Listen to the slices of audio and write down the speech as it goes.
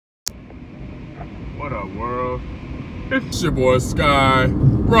What up, world? It's your boy Sky,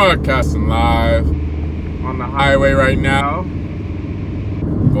 broadcasting live on the highway right now.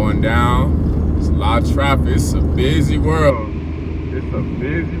 Going down. It's a lot of traffic. It's a busy world. It's a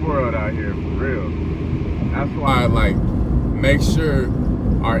busy world out here, for real. That's why I make sure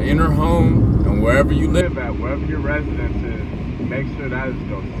our inner home and wherever you live at, wherever your residence is, make sure that is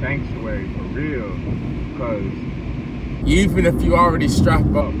your sanctuary, for real. Because even if you already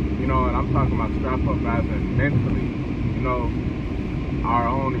strap up, you know, and I'm talking about strap up as in mentally, you know, our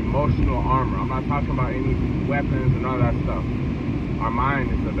own emotional armor. I'm not talking about any weapons and all that stuff. Our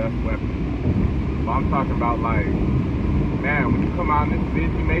mind is the best weapon. But I'm talking about, like, man, when you come out in this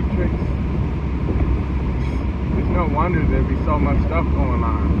busy matrix, it's no wonder there be so much stuff going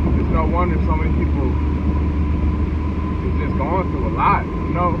on. It's no wonder so many people is just going through a lot, you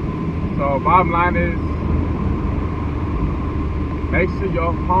know? So bottom line is, make sure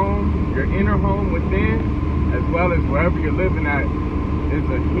your home, your inner home within, as well as wherever you're living at, is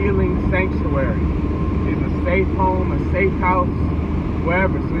a healing sanctuary. Is a safe home, a safe house,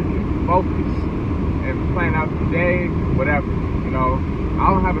 wherever, so you can focus and plan out your day, whatever, you know.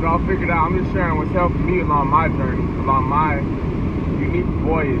 I don't have it all figured out. I'm just sharing what's helping me along my journey, along my unique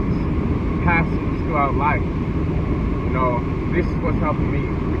voyage, passage throughout life. You know, this is what's helping me,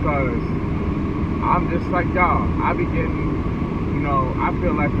 because I'm just like y'all. I be getting, you know, I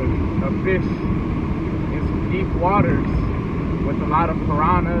feel like a fish in some deep waters with a lot of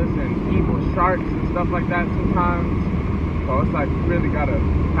piranhas and evil sharks and stuff like that sometimes. So it's like you really gotta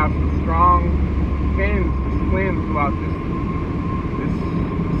have some strong fins to swim throughout this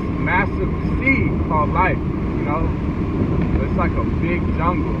massive sea called life, you know? It's like a big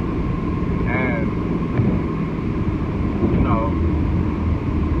jungle, and, you know,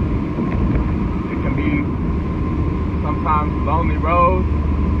 it can be sometimes a lonely road,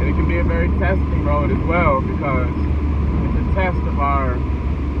 and it can be a very testing road as well, because it's a test of our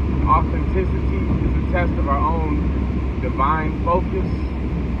authenticity, it's a test of our own divine focus,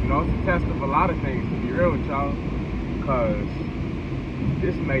 you know, it's a test of a lot of things, to be real with y'all, because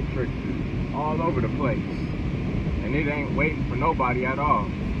this matrix is all over the place, and it ain't waiting for nobody at all.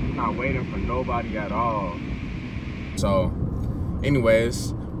 It's not waiting for nobody at all. So,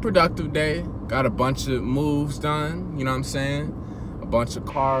 anyways, productive day. Got a bunch of moves done, you know what I'm saying? A bunch of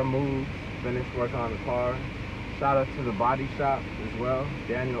car moves, finished working on the car. Shout out to the body shop as well,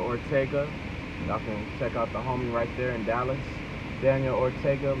 Daniel Ortega. Y'all can check out the homie right there in Dallas. Daniel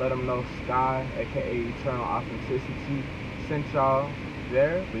Ortega, let him know Sky, aka Eternal Authenticity, sent y'all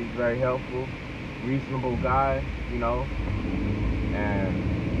there. He's very helpful, reasonable guy, you know,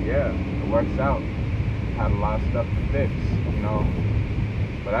 and yeah, it works out. Had a lot of stuff to fix, you know,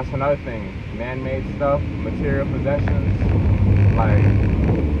 but that's another thing. Man-made stuff, material possessions, like,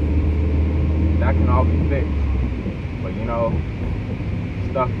 that can all be fixed. But, you know,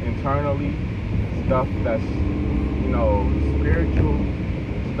 stuff internally, stuff that's, you know, spiritual,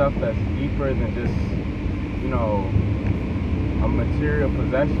 stuff that's deeper than just, you know, a material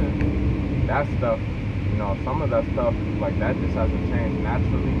possession, that stuff, you know, some of that stuff, like, that just has to change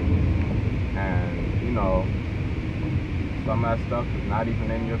naturally. And, you know, some of that stuff is not even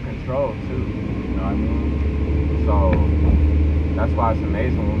in your control, too. You know what I mean? So, that's why it's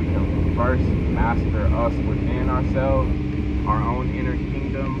amazing when we can first master us within ourselves, our own inner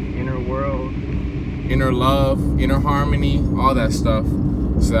kingdom, inner world, inner love, inner harmony, all that stuff,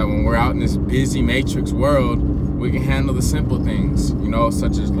 so that when we're out in this busy matrix world, we can handle the simple things, you know,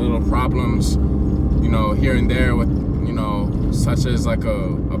 such as little problems, you know, here and there with, you know, such as like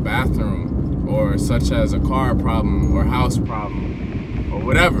a bathroom, or such as a car problem or house problem or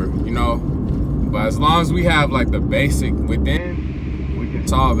whatever, you know. But as long as we have like the basic within, we can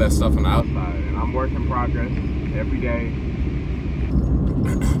solve that stuff on the outside. And I'm work in progress every day.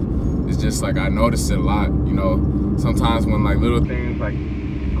 It's just like I notice it a lot, you know. Sometimes when like little things like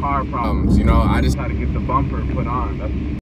car problems, you know, I just try to get the bumper put on. That's